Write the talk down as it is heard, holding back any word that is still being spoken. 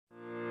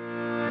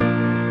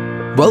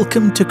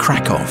Welcome to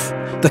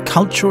Krakow, the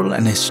cultural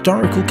and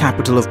historical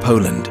capital of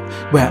Poland,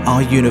 where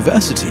our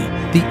university,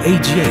 the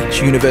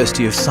AGH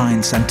University of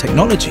Science and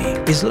Technology,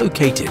 is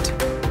located.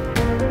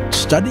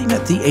 Studying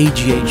at the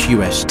AGH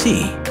UST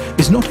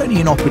is not only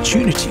an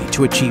opportunity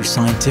to achieve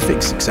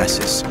scientific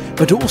successes,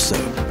 but also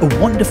a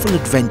wonderful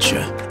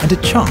adventure and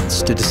a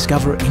chance to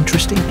discover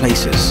interesting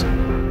places.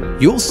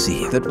 You'll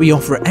see that we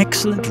offer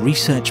excellent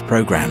research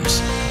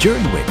programs,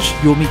 during which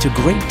you'll meet a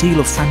great deal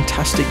of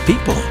fantastic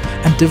people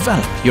and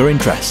develop your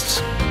interests.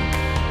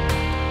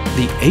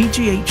 The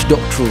AGH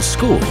Doctoral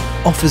School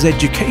offers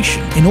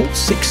education in all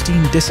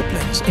 16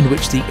 disciplines in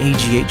which the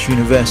AGH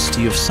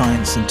University of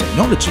Science and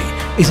Technology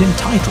is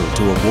entitled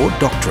to award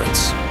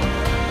doctorates.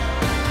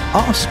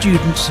 Our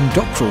students and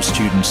doctoral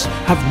students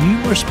have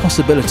numerous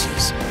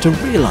possibilities to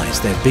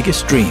realize their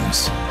biggest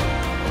dreams.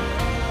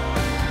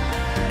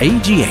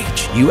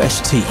 AGH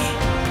UST,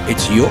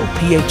 it's your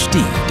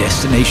PhD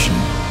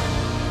destination.